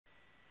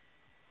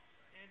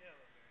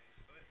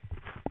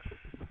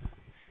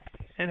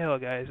And hello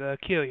guys,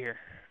 Kyo here.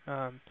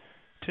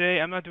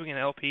 Today I'm not doing an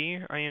LP,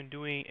 I am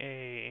doing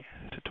a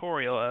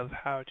tutorial of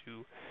how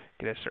to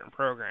get a certain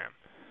program.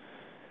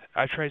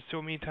 I've tried so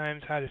many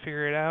times how to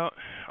figure it out.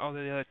 All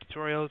the other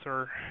tutorials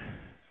are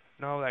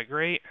not all that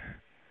great.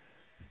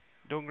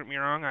 Don't get me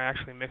wrong, I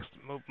actually mixed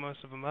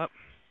most of them up.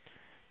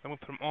 I'm going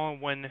to put them all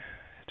in one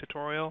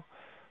tutorial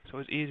so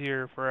it's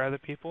easier for other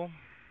people.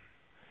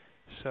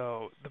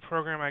 So the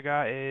program I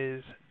got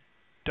is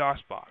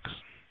dosbox.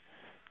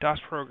 DOS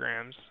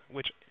programs,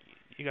 which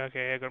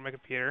okay, I go to my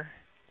computer.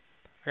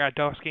 I got a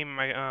DOS game in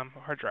my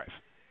hard drive.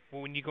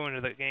 Well, when you go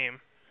into the game,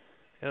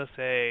 it'll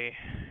say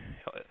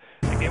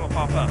the game will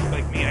pop up.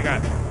 Like me, I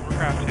got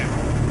warcraft2,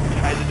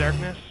 Tides of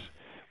Darkness,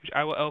 which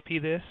I will LP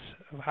this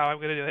of how I'm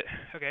gonna do it.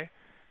 Okay.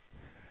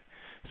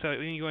 So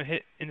when you go and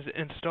hit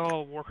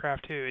install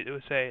warcraft2, it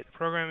will say the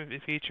program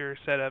feature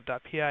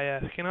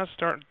setup.pif cannot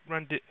start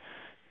run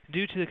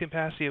due to the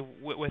capacity of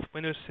with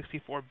Windows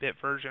 64-bit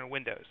version of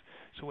Windows.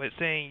 So what it's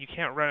saying, you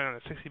can't run it on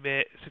a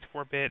 60-bit,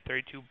 64-bit,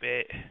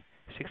 32-bit,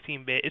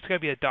 16-bit. It's got to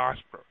be a DOS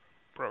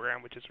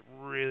program, which is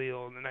really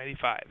old in the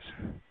 95s.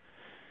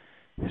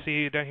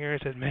 See down here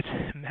it says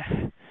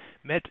MetZen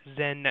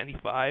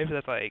 95.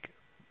 That's like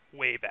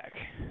way back.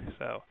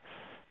 So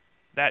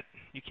that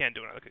you can't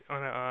do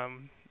on a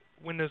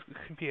Windows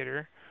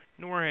computer,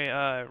 nor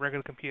a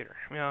regular computer.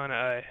 I mean on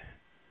a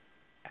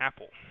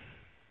Apple.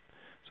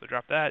 So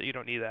drop that, you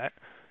don't need that.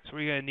 So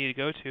what you're going to need to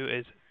go to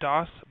is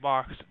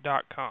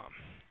dosbox.com.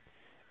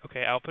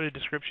 Okay, I'll put it in the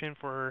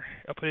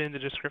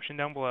description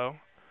down below.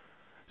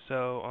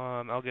 So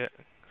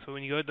so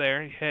when you go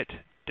there, you hit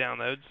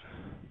downloads,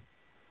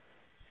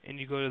 and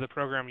you go to the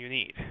program you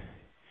need.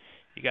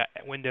 You got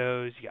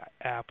Windows, you got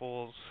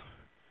Apples,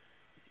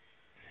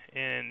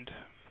 and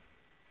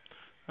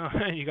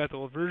you got the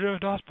old version of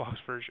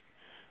DOSBox version.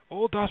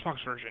 Old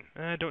DOSBox version.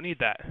 I don't need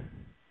that.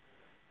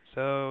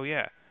 So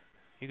yeah.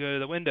 You go to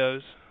the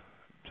Windows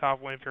top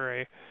one if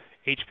you're a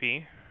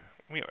HP.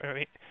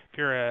 If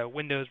you're a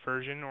Windows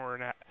version or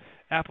an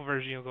Apple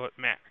version, you'll go at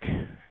Mac.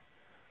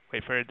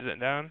 Wait for it to sit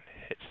down.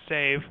 Hit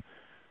save.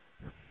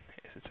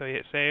 So you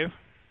hit save.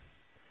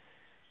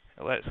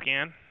 Let it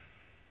scan.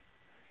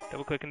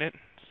 Double click on it.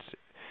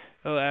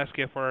 It'll ask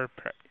you for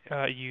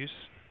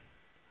use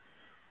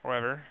or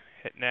whatever.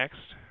 Hit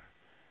next.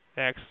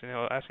 Next, and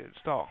it'll ask you to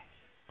install.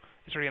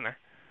 It's already in there.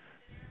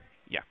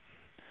 Yeah.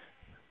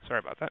 Sorry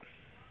about that.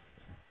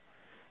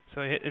 So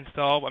I hit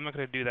install, but I'm not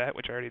going to do that,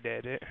 which I already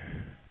did it.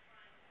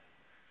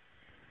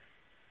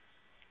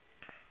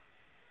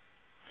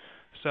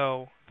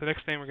 So the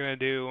next thing we're going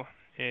to do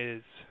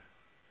is,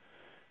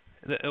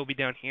 it'll be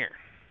down here.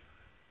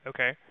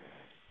 Okay.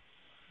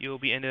 You'll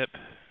be ended up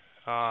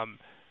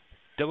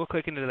double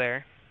click into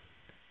there.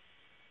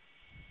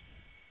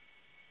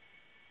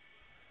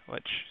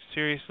 Which,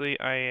 seriously,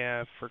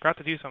 I forgot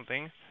to do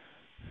something.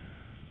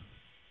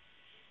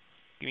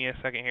 Give me a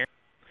second here.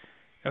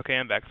 Okay,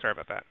 I'm back. Sorry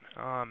about that.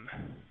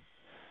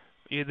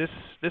 This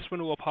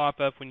one will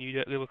pop up when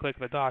you double click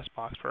the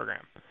DOSBox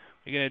program.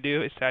 What you're gonna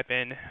do is type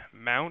in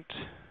mount.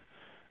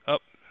 Oh,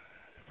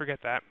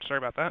 forget that. Sorry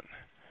about that.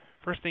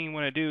 First thing you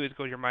want to do is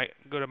go to my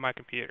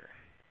computer.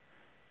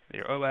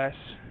 Your OS.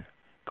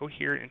 Go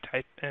here and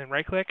type and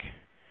right click.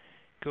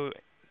 Go to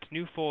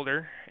new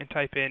folder and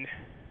type in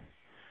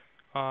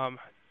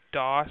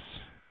DOS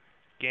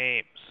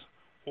games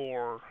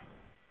or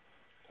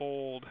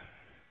old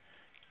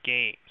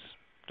games.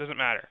 Doesn't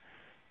matter.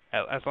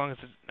 As long as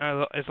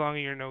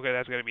you know where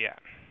that's going to be at.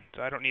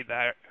 So I don't need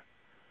that.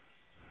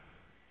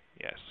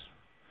 Yes.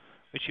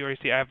 Which you already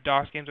see. I have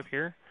DOS games up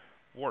here.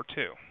 War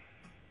 2.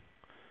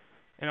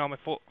 And all my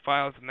full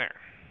files in there.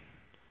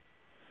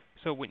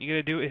 So what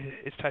you're going to do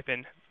is type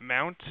in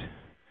mount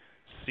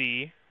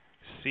C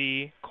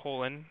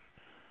colon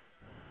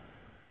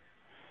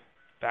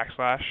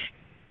backslash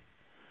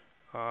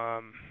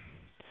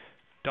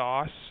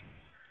DOS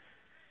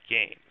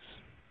games.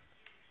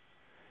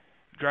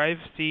 Drive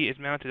C is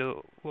mounted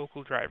to the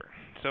local driver.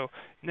 So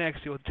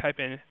next you'll type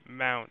in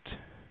mount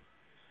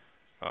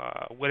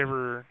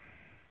whatever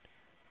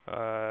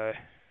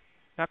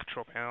not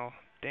control panel,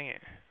 dang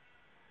it.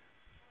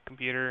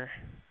 Computer.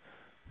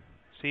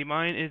 See,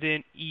 mine is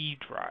in E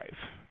drive.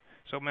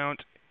 So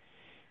mount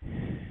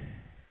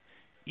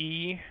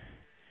E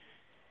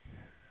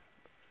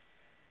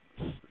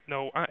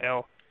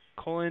L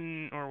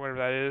colon or whatever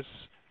that is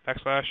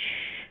backslash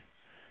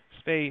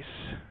space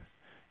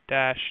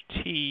dash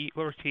T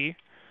lower T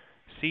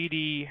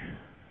CD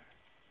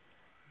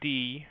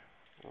D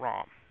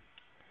ROM.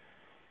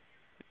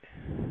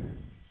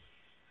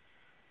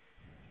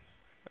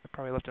 I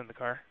probably left it in the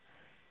car.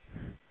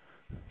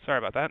 Sorry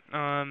about that.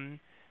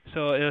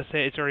 So it'll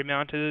say it's already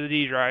mounted to the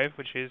D drive,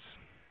 which is,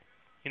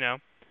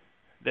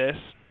 this.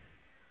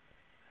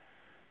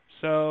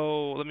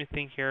 So let me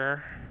think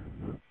here.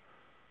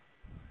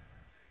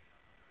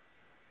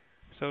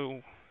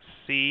 So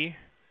C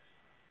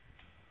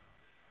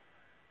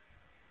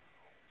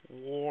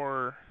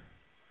War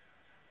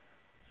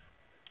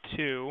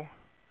 2.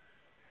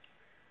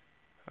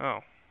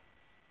 Oh.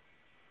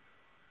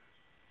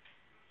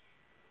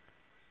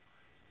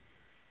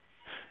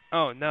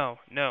 Oh, no,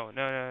 no,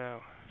 no, no, no.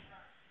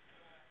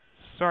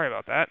 Sorry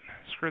about that.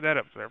 Screwed that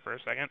up there for a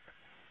second.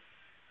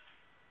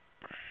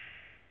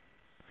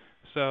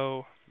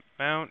 So,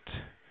 mount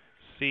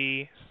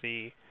C,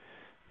 C,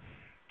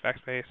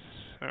 backspace,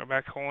 or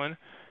back colon,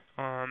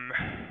 um,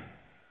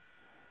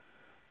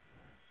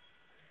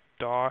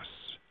 DOS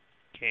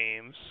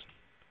games,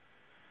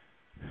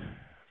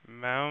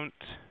 mount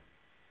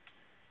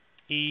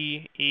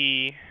E,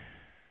 E,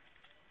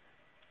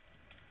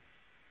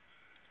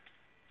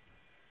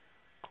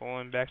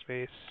 colon,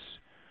 backspace,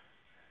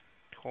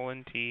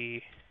 colon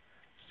T,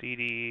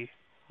 CD,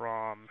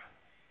 ROM.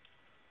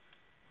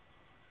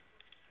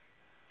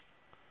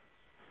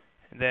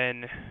 And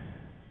then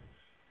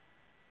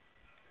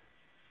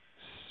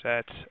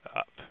set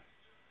up.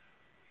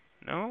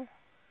 No?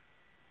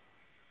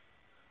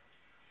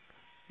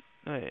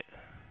 Wait.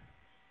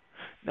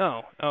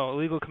 No. Oh,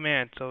 illegal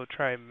command. So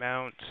try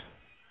mount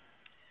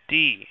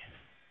D,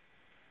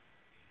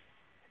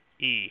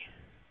 E,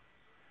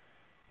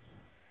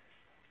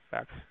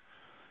 back,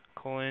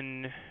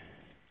 colon,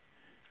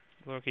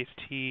 lowercase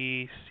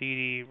t,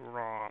 CD,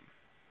 ROM.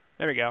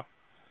 There we go.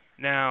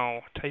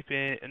 Now type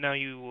in, now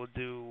you will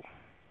do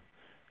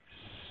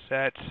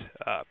set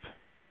up.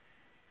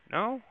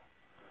 No?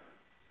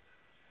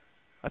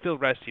 I feel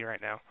rusty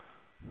right now.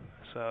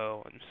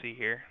 So let me see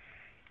here.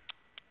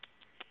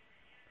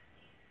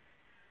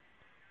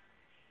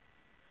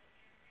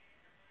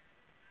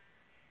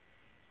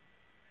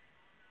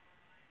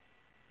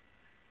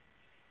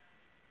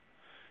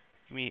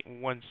 Give me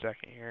 1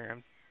 second here.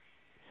 I'm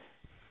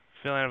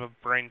feeling out of a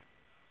brain.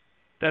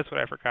 That's what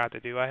I forgot to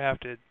do. I have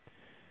to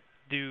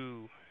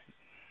do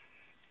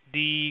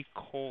D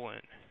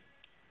colon.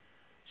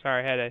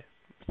 Sorry, I had to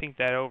think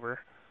that over.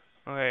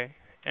 Okay,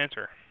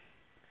 enter.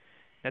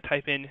 Now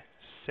type in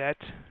set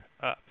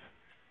up.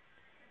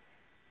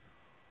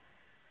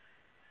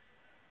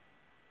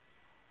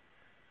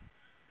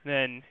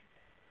 Then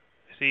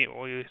see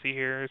what you see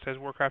here. It says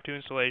warcraft2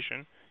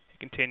 installation.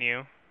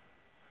 Continue.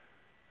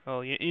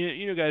 Well,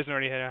 you guys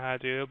already know how to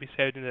do it. It'll be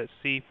saved in that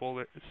C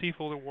folder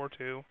war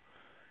 2.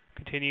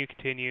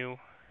 Continue,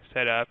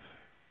 set up,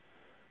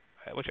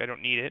 which I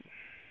don't need it.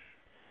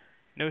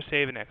 No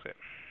save and exit.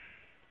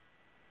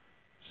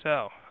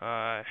 So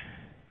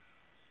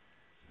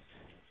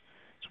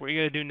what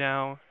you're gonna do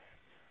now,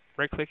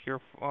 right-click your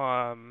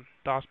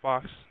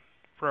dosbox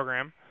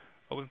program,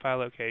 open file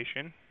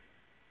location,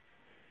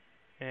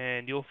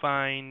 and you'll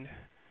find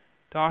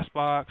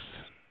dosbox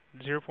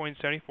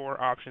 0.74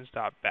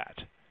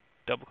 options.bat.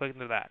 Double-click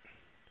into that.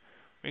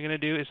 What you're gonna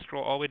do is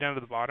scroll all the way down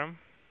to the bottom,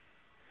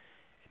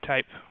 and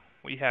type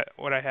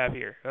what I have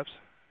here. Oops.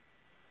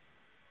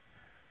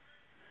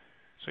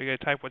 So you're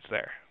gonna type what's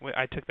there.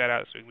 I took that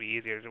out so it'd be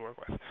easier to work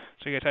with.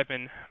 So you're gonna type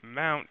in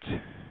mount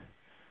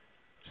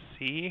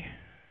C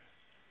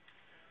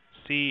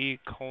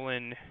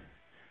colon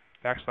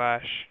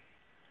backslash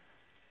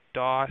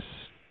DOS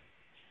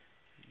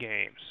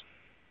games.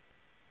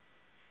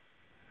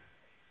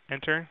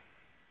 Enter.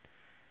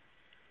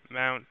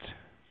 Mount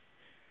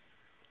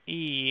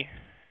E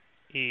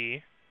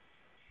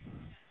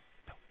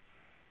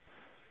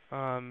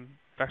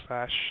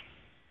backslash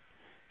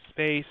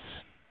space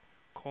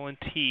colon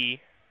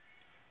T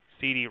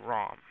CD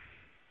ROM.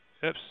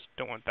 Oops,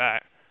 don't want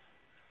that.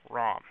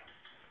 ROM.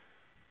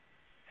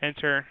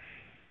 Enter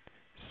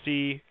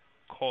C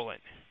colon.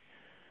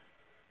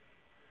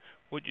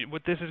 What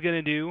this is going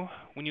to do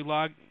when you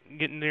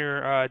get in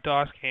your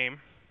DOS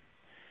game,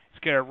 it's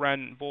going to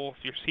run both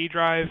your C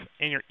drive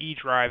and your E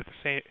drive at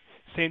the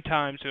same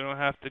time, so you don't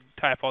have to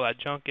type all that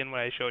junk in what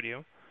I showed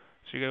you.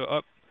 So you go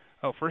up.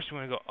 Oh, first you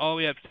want to go all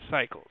the way up to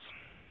cycles.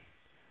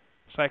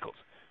 Cycles.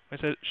 When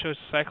it shows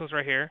cycles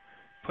right here,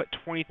 put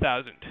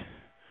 20,000.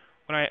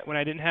 When it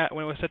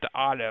was set to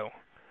auto,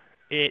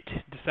 it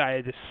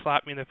decided to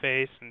slap me in the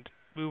face and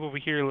move over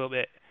here a little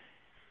bit.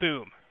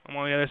 Boom! I'm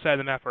on the other side of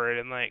the map already.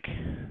 I'm like,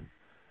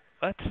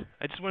 what?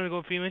 I just wanted to go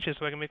a few inches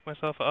so I can make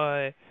myself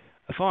a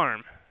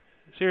farm.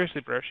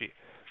 Seriously, broshi.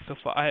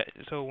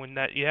 So when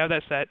you have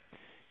that set,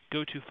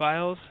 go to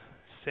Files,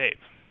 Save.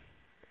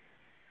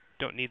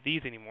 Don't need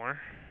these anymore.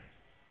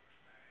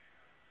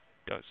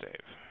 Don't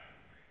save.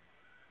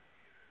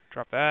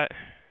 Drop that.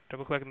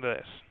 Double click into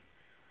this.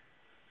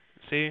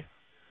 See?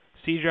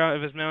 C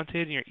drive is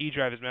mounted and your E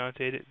drive is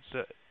mounted. It's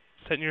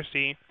set in your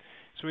C.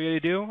 So what you're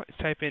going to do is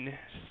type in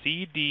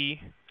CD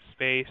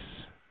space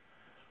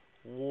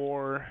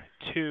war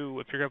 2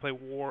 if you're going to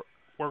play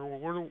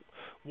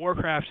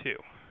Warcraft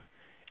 2.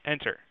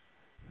 Enter.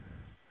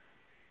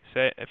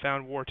 I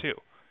found war 2.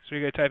 So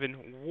you're going to type in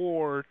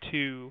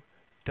war2.exe.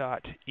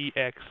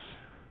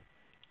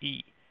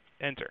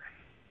 Enter.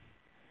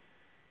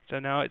 So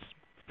now it's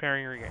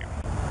preparing your game.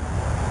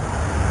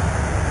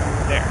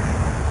 There.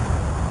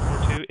 War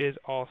 2 is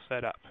all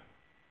set up.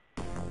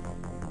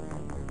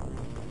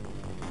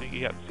 So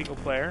you got single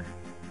player,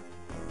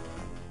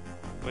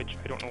 which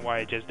I don't know why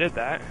I just did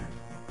that.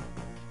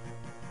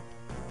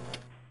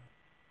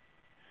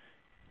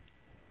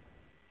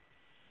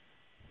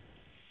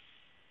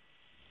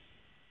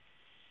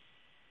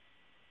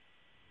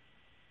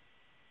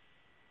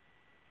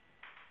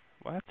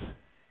 What?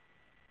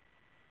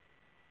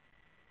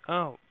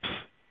 Oh,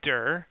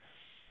 der.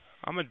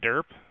 I'm a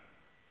derp.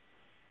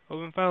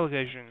 Open file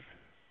location.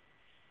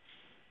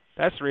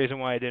 That's the reason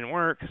why it didn't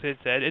work, because it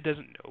said it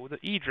doesn't know the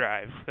E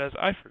drive, because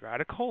I forgot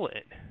to colon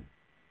it.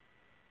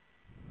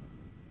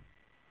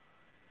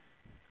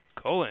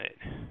 Colon it.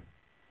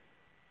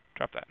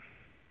 Drop that.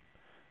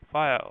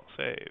 File,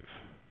 save.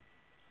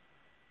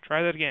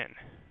 Try that again.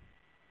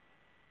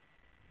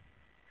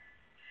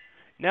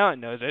 Now it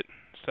knows it.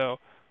 So,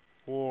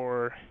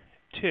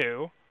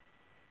 war2,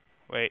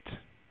 wait,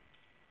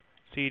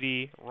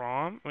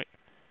 CD-ROM, wait,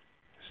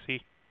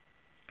 C,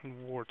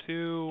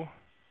 war2,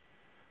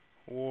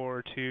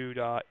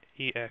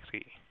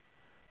 war2.exe.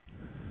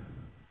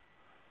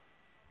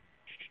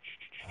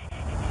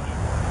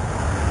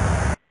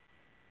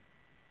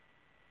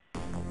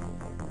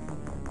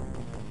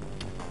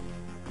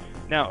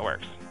 Now it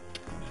works.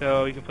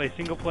 So you can play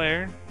single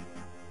player,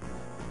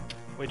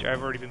 which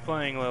I've already been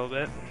playing a little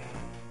bit.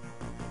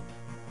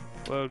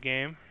 Load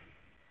game.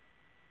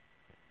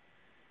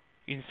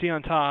 You can see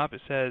on top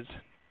it says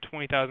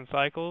 20,000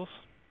 cycles,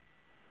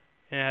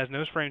 and it has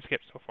no frame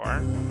skips so far.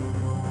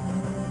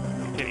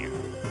 Continue.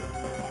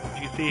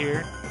 As you can see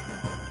here,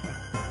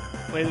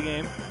 play the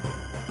game.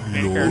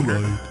 Main character.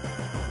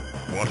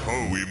 What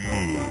ho we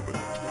move.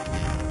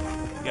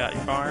 You got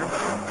your farm.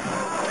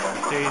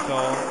 Stays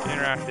all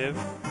interactive.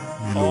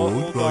 All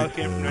old DOS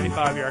games from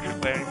 '95 you're actually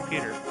playing on your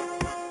computer.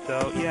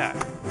 So yeah.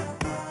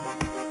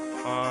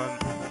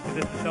 If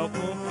this is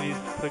helpful, please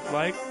click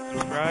like,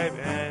 subscribe,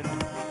 and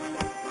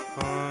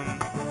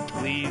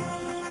leave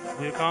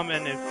a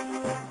comment if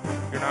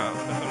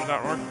something's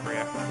not working for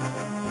you.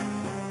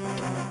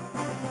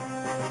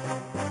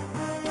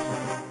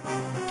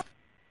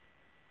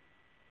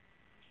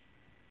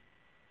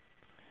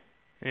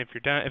 And if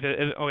you're done,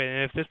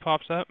 and if this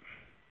pops up,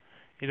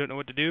 you don't know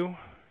what to do,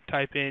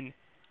 type in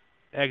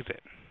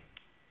exit.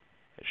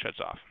 It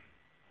shuts off.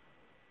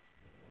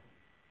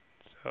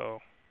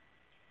 So